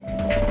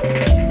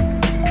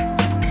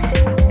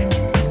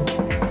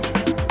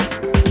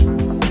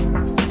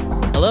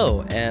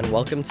and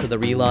welcome to the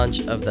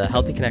relaunch of the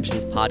Healthy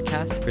Connections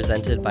podcast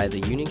presented by the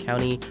Union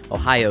County,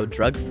 Ohio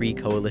Drug-Free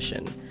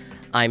Coalition.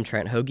 I'm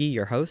Trent Hoagie,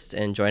 your host,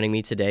 and joining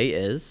me today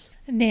is...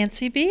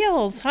 Nancy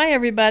Beals. Hi,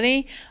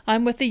 everybody.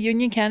 I'm with the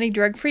Union County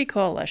Drug-Free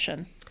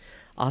Coalition.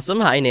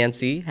 Awesome. Hi,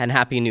 Nancy, and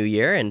Happy New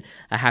Year, and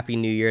a Happy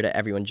New Year to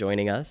everyone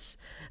joining us.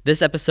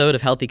 This episode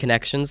of Healthy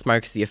Connections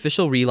marks the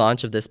official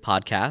relaunch of this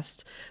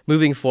podcast.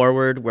 Moving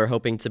forward, we're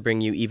hoping to bring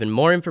you even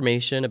more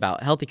information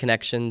about Healthy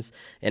Connections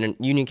in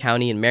Union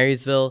County and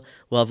Marysville.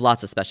 We'll have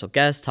lots of special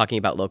guests talking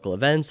about local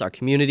events, our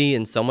community,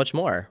 and so much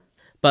more.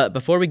 But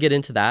before we get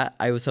into that,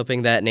 I was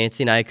hoping that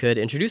Nancy and I could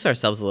introduce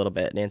ourselves a little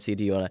bit. Nancy,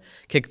 do you want to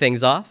kick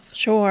things off?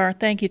 Sure.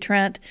 Thank you,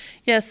 Trent.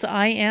 Yes,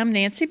 I am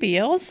Nancy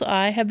Beals.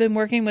 I have been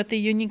working with the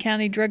Union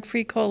County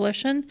Drug-Free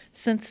Coalition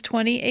since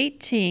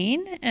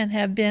 2018 and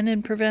have been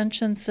in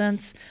prevention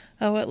since,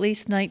 at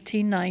least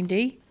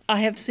 1990.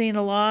 I have seen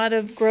a lot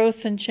of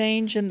growth and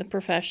change in the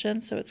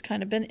profession, so it's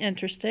kind of been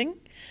interesting.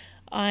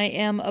 I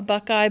am a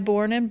Buckeye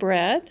born and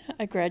bred.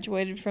 I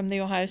graduated from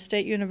The Ohio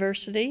State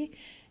University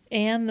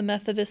and the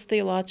Methodist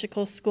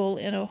Theological School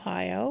in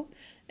Ohio.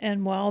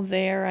 And while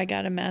there, I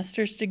got a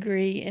master's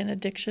degree in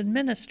addiction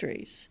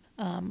ministries.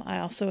 I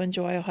also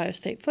enjoy Ohio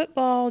State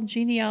football,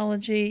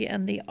 genealogy,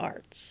 and the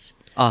arts.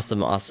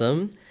 Awesome.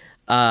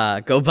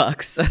 Go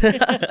Bucks.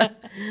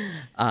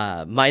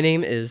 My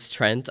name is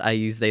Trent. I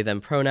use they, them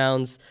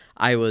pronouns.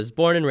 I was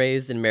born and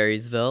raised in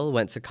Marysville,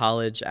 went to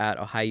college at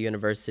Ohio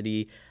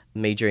University,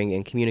 majoring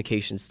in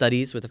communication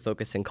studies with a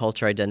focus in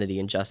culture, identity,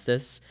 and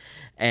justice.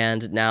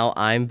 And now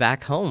I'm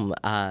back home.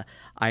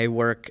 I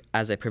work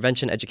as a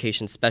prevention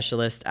education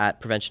specialist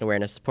at Prevention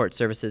Awareness Support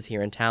Services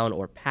here in town,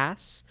 or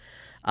PASS.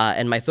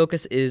 And my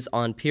focus is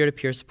on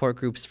peer-to-peer support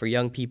groups for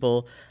young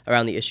people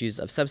around the issues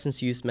of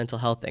substance use, mental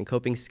health, and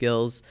coping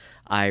skills.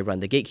 I run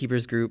the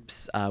Gatekeepers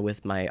groups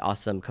with my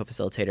awesome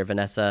co-facilitator,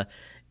 Vanessa,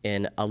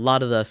 in a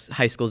lot of the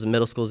high schools and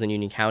middle schools in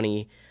Union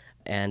County.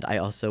 And I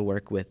also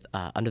work with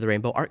Under the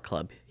Rainbow Art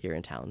Club here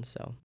in town.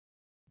 So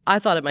I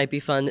thought it might be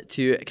fun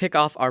to kick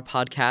off our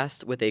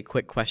podcast with a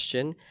quick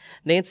question.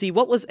 Nancy,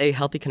 what was a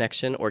healthy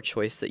connection or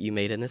choice that you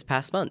made in this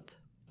past month?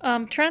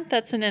 Trent,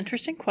 that's an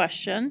interesting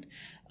question.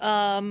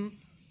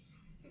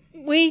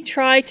 We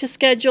try to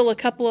schedule a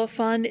couple of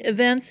fun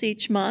events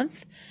each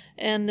month.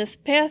 And this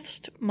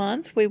past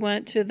month, we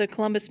went to the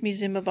Columbus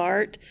Museum of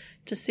Art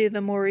to see the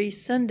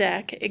Maurice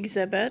Sendak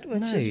exhibit,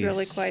 which is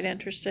really quite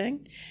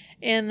interesting.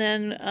 And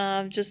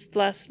then just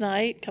last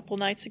night, a couple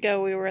nights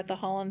ago, we were at the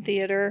Holland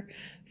Theater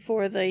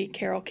for the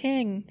Carole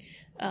King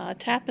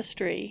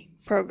tapestry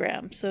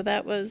program. So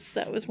that was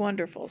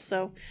wonderful.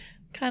 So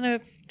kind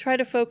of try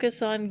to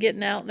focus on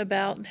getting out and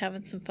about and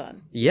having some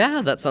fun.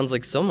 Yeah, that sounds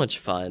like so much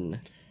fun.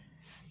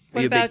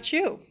 What about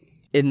you?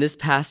 In this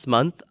past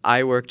month,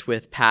 I worked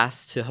with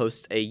PASS to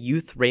host a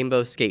youth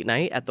rainbow skate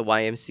night at the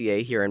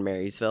YMCA here in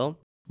Marysville.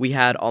 We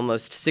had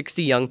almost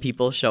 60 young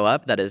people show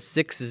up. That is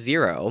 60.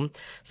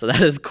 So that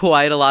is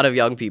quite a lot of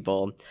young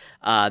people.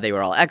 They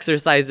were all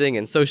exercising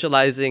and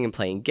socializing and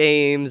playing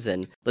games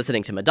and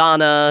listening to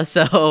Madonna.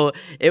 So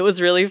it was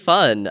really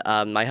fun.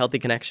 My healthy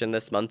connection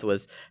this month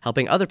was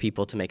helping other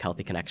people to make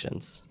healthy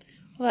connections.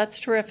 Well, that's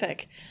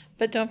terrific.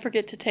 But don't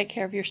forget to take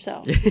care of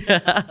yourself.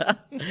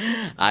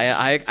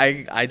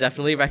 I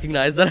definitely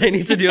recognize that I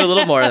need to do a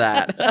little more of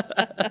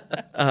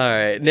that. All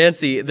right.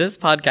 Nancy, this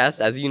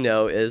podcast, as you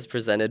know, is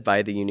presented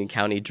by the Union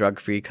County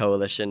Drug-Free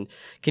Coalition.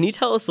 Can you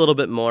tell us a little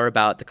bit more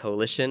about the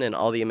coalition and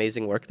all the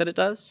amazing work that it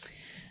does?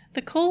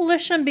 The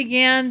coalition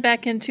began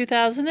back in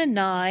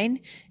 2009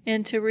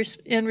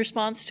 in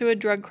response to a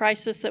drug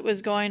crisis that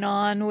was going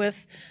on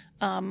with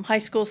high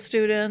school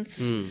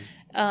students.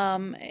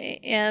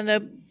 And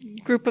a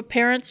group of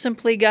parents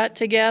simply got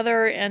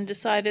together and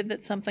decided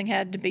that something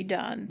had to be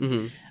done.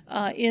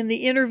 Mm-hmm. In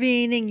the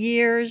intervening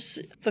years,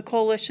 the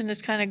coalition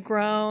has kind of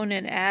grown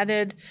and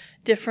added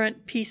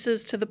different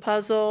pieces to the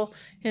puzzle.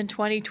 In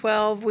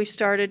 2012, we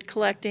started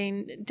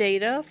collecting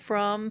data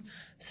from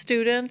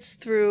students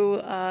through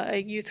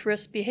a youth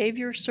risk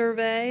behavior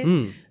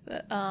survey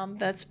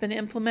that's been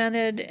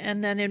implemented.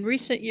 And then in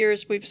recent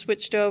years, we've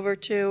switched over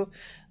to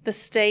the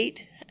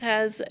state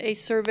has a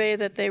survey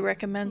that they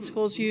recommend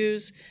schools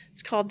use.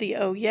 It's called the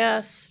Oh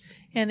Yes.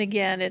 And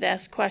again, it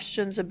asks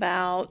questions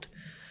about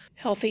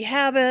healthy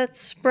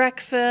habits,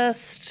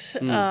 breakfast,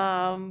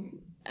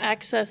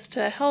 access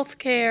to health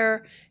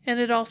care, and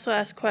it also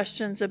asks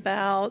questions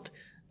about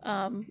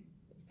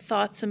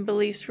thoughts and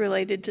beliefs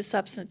related to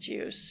substance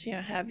use. You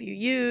know, have you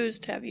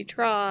used? Have you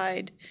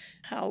tried?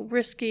 How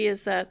risky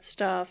is that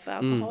stuff?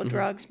 Alcohol,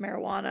 drugs,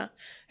 marijuana,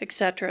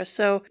 etc.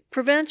 So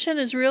prevention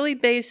is really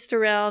based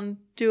around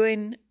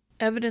doing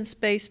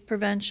evidence-based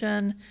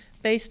prevention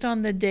based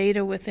on the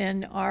data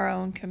within our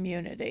own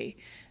community.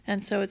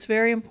 And so it's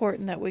very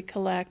important that we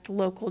collect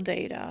local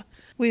data.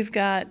 We've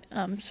got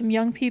some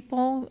young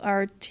people,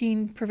 our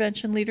Teen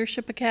Prevention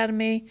Leadership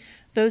Academy.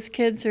 Those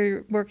kids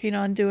are working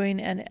on doing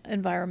an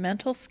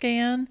environmental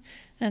scan,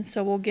 and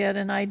so we'll get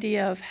an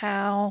idea of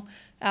how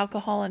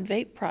alcohol and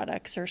vape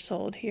products are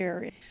sold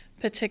here,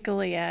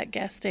 particularly at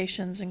gas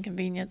stations and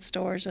convenience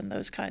stores and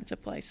those kinds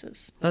of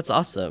places. That's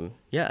awesome.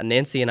 Yeah,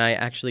 Nancy and I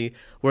actually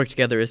work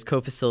together as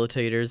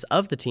co-facilitators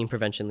of the Teen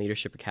Prevention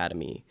Leadership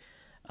Academy.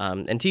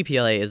 And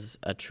TPLA is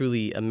a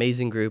truly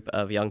amazing group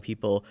of young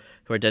people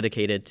who are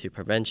dedicated to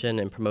prevention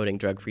and promoting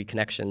drug-free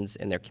connections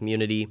in their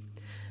community.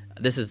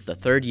 This is the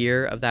third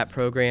year of that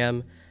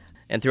program.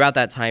 And throughout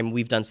that time,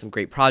 we've done some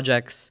great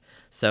projects.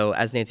 So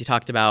as Nancy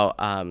talked about,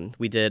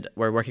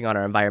 we're working on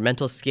our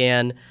environmental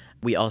scan.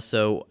 We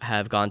also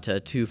have gone to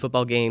 2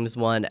 football games,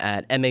 one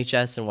at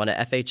MHS and one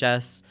at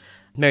FHS,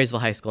 Marysville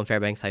High School and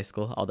Fairbanks High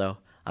School, although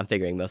I'm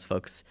figuring most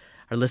folks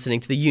are listening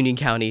to the Union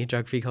County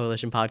Drug Free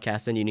Coalition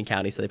podcast in Union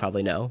County, so they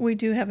probably know. We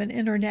do have an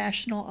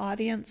international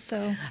audience,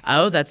 so.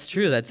 Oh, that's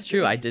true. That's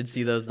true. I did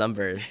see those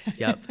numbers.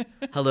 Yep.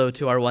 Hello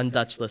to our one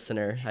Dutch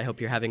listener. I hope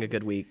you're having a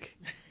good week.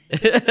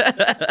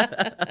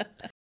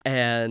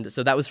 And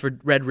so that was for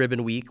Red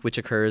Ribbon Week, which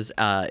occurs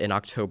in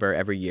October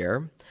every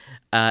year.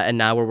 And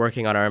now we're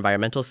working on our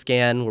environmental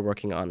scan. We're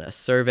working on a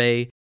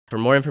survey. For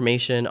more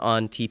information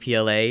on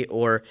TPLA,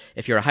 or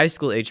if you're a high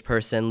school age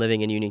person living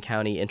in Union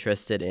County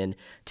interested in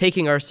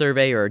taking our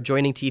survey or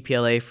joining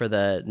TPLA for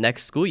the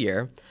next school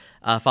year,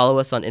 follow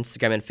us on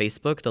Instagram and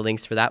Facebook. The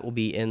links for that will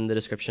be in the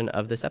description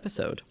of this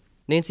episode.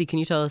 Nancy, can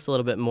you tell us a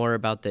little bit more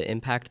about the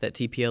impact that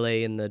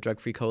TPLA and the Drug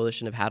Free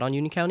Coalition have had on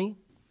Union County?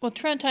 Well,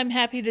 Trent, I'm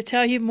happy to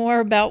tell you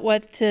more about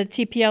what the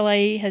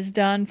TPLA has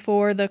done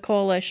for the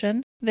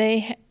coalition.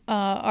 They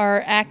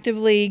are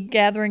actively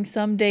gathering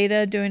some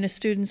data, doing a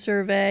student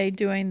survey,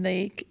 doing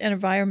the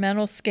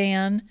environmental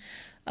scan.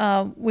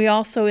 We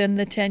also, in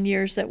the 10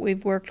 years that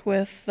we've worked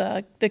with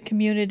the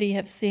community,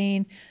 have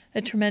seen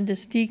a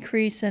tremendous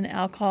decrease in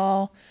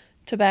alcohol,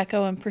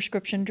 tobacco, and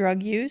prescription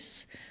drug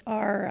use.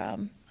 Our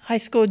high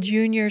school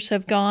juniors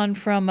have gone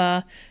from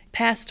a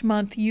past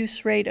month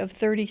use rate of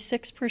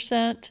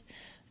 36%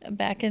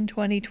 back in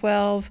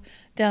 2012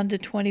 down to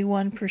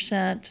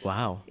 21%.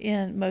 Wow.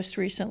 In most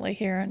recently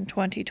here in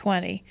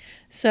 2020.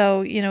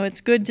 So,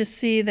 it's good to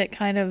see that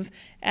kind of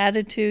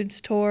attitudes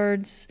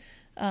towards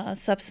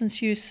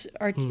substance use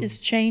is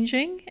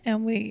changing,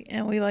 and we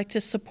like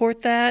to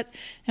support that,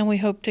 and we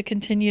hope to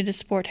continue to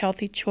support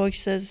healthy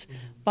choices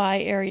by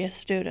area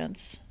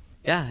students.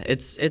 Yeah,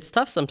 it's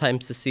tough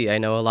sometimes to see. I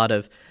know a lot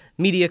of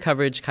media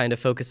coverage kind of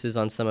focuses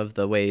on some of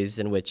the ways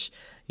in which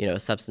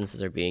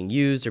substances are being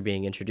used or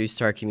being introduced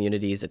to our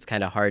communities. It's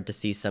kind of hard to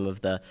see some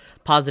of the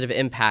positive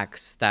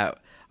impacts that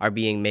are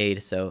being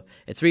made. So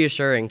it's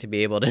reassuring to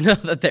be able to know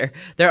that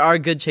there are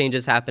good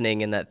changes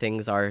happening and that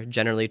things are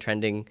generally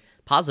trending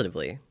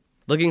positively.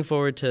 Looking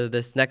forward to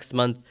this next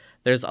month.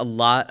 There's a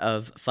lot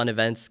of fun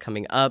events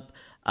coming up.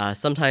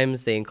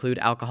 Sometimes they include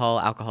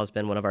alcohol. Alcohol has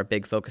been one of our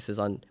big focuses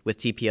with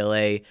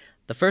TPLA.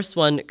 The first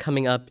one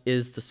coming up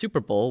is the Super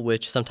Bowl,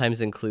 which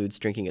sometimes includes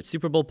drinking at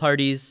Super Bowl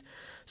parties.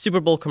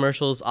 Super Bowl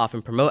commercials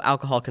often promote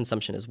alcohol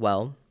consumption as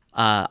well.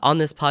 On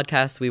this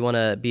podcast, we want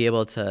to be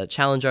able to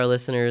challenge our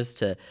listeners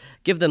to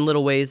give them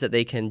little ways that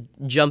they can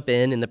jump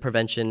in the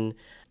prevention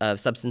of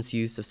substance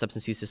use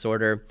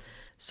disorder.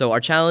 So our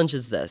challenge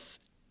is this.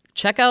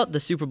 Check out the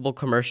Super Bowl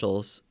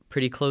commercials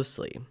pretty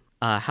closely.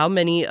 How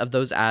many of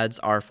those ads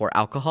are for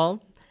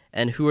alcohol,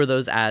 and who are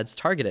those ads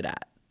targeted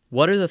at?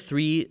 What are the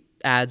 3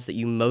 ads that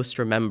you most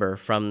remember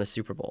from the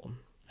Super Bowl?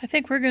 I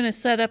think we're going to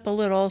set up a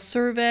little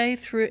survey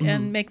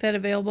and make that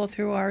available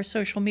through our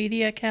social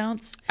media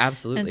accounts.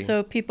 Absolutely. And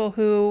so people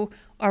who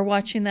are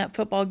watching that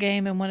football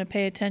game and want to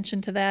pay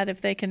attention to that,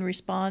 if they can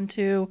respond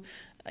to,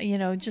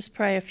 just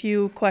probably a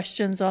few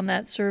questions on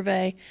that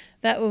survey,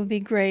 that would be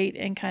great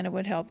and kind of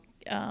would help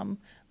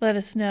let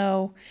us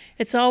know.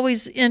 It's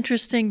always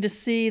interesting to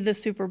see the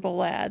Super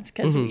Bowl ads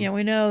because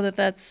we know that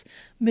that's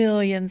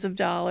millions of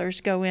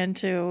dollars go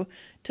into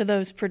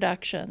those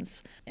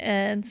productions.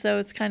 And so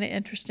it's kind of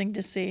interesting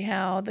to see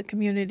how the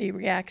community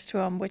reacts to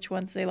them, which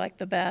ones they like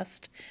the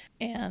best,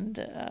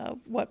 and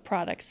what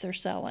products they're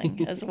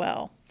selling as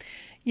well.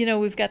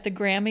 We've got the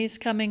Grammys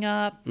coming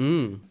up,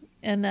 and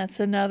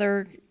that's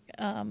another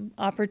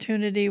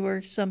opportunity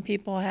where some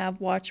people have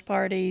watch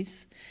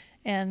parties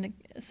and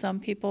some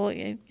people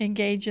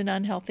engage in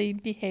unhealthy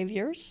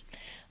behaviors.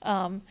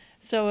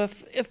 So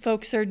if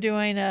folks are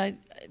doing a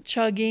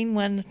chugging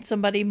when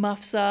somebody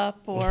muffs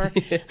up, or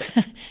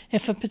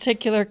if a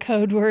particular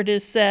code word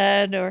is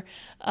said, or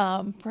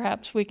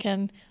perhaps we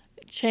can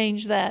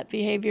change that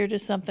behavior to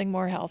something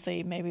more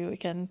healthy. Maybe we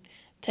can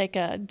take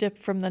a dip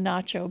from the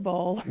nacho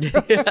bowl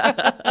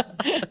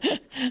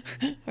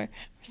or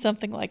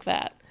something like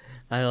that.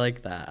 I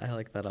like that. I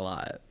like that a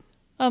lot.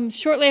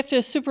 Shortly after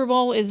the Super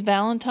Bowl is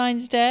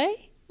Valentine's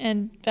Day,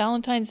 and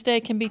Valentine's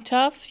Day can be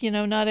tough.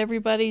 Not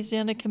everybody's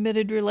in a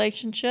committed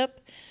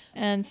relationship,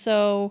 and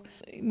so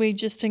we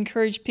just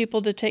encourage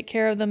people to take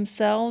care of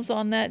themselves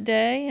on that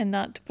day and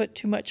not to put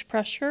too much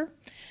pressure.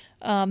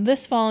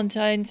 This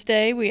Valentine's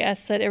Day, we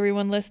ask that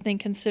everyone listening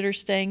consider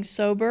staying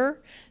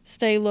sober,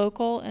 stay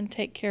local, and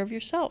take care of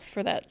yourself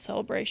for that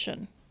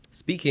celebration.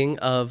 Speaking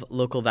of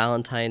local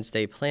Valentine's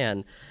Day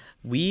plan,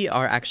 We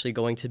are actually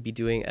going to be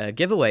doing a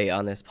giveaway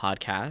on this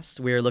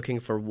podcast. We are looking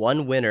for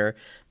one winner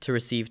to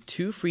receive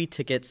 2 free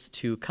tickets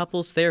to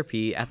Couples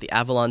Therapy at the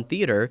Avalon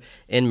Theater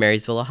in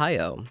Marysville,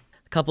 Ohio.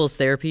 Couples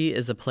Therapy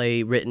is a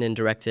play written and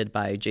directed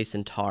by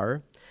Jason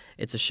Tarr.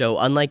 It's a show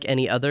unlike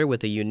any other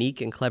with a unique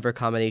and clever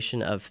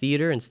combination of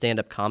theater and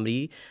stand-up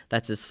comedy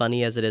that's as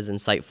funny as it is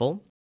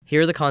insightful.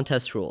 Here are the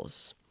contest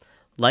rules.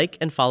 Like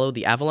and follow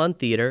the Avalon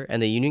Theater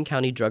and the Union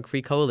County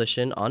Drug-Free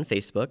Coalition on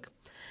Facebook,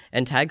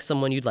 and tag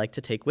someone you'd like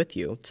to take with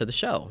you to the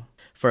show.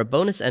 For a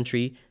bonus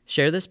entry,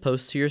 share this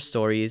post to your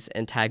stories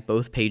and tag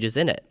both pages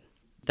in it.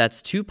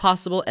 That's 2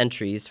 possible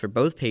entries for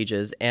both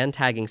pages and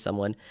tagging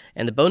someone,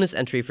 and the bonus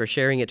entry for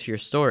sharing it to your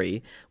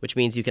story, which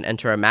means you can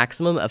enter a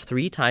maximum of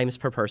 3 times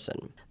per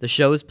person. The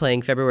show is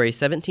playing February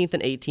 17th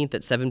and 18th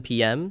at 7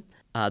 p.m.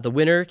 The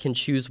winner can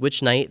choose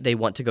which night they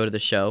want to go to the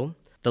show.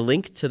 The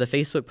link to the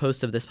Facebook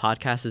post of this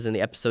podcast is in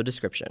the episode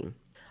description.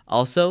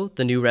 Also,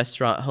 the new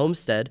restaurant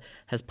Homestead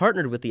has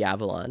partnered with the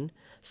Avalon.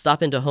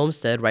 Stop into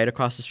Homestead right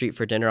across the street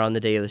for dinner on the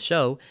day of the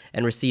show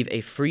and receive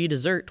a free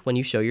dessert when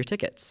you show your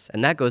tickets.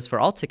 And that goes for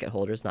all ticket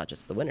holders, not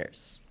just the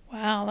winners.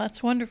 Wow,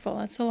 that's wonderful.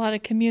 That's a lot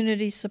of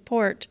community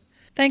support.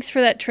 Thanks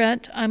for that,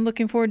 Trent. I'm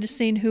looking forward to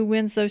seeing who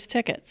wins those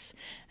tickets.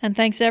 And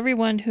thanks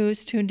everyone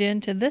who's tuned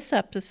in to this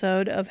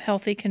episode of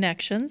Healthy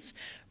Connections,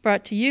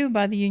 brought to you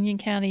by the Union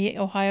County,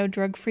 Ohio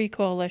Drug-Free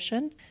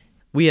Coalition.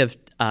 We have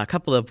a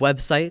couple of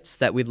websites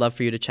that we'd love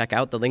for you to check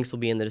out. The links will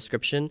be in the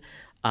description.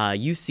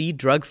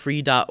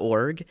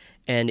 ucdrugfree.org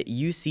and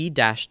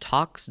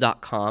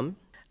uc-talks.com.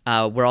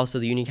 We're also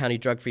the Union County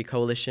Drug-Free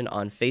Coalition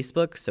on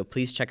Facebook, so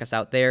please check us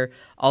out there.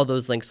 All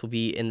those links will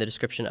be in the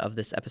description of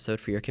this episode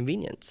for your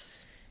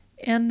convenience.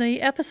 And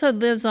the episode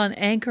lives on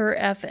Anchor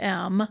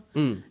FM,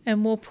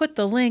 and we'll put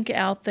the link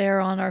out there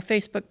on our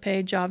Facebook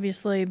page,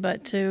 obviously,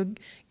 but to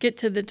get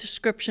to the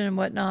description and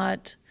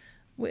whatnot,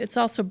 it's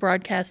also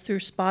broadcast through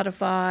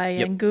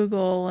Spotify and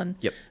Google and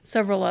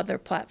several other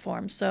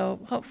platforms. So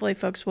hopefully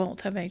folks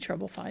won't have any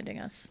trouble finding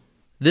us.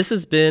 This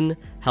has been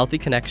Healthy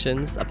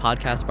Connections, a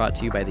podcast brought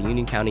to you by the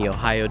Union County,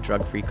 Ohio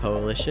Drug-Free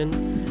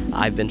Coalition.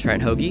 I've been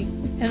Trent Hoagie.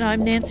 And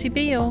I'm Nancy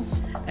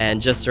Beals.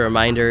 And just a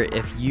reminder,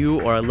 if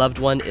you or a loved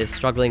one is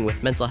struggling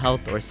with mental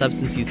health or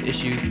substance use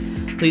issues,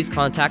 please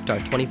contact our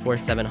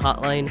 24/7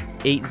 hotline,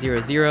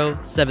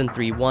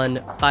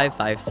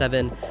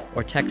 800-731-557,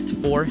 or text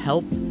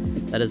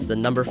 4HELP. That is the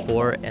number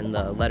 4 and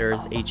the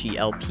letters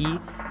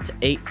HELP to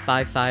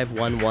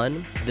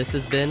 85511. This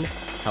has been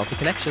Healthy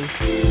Connections.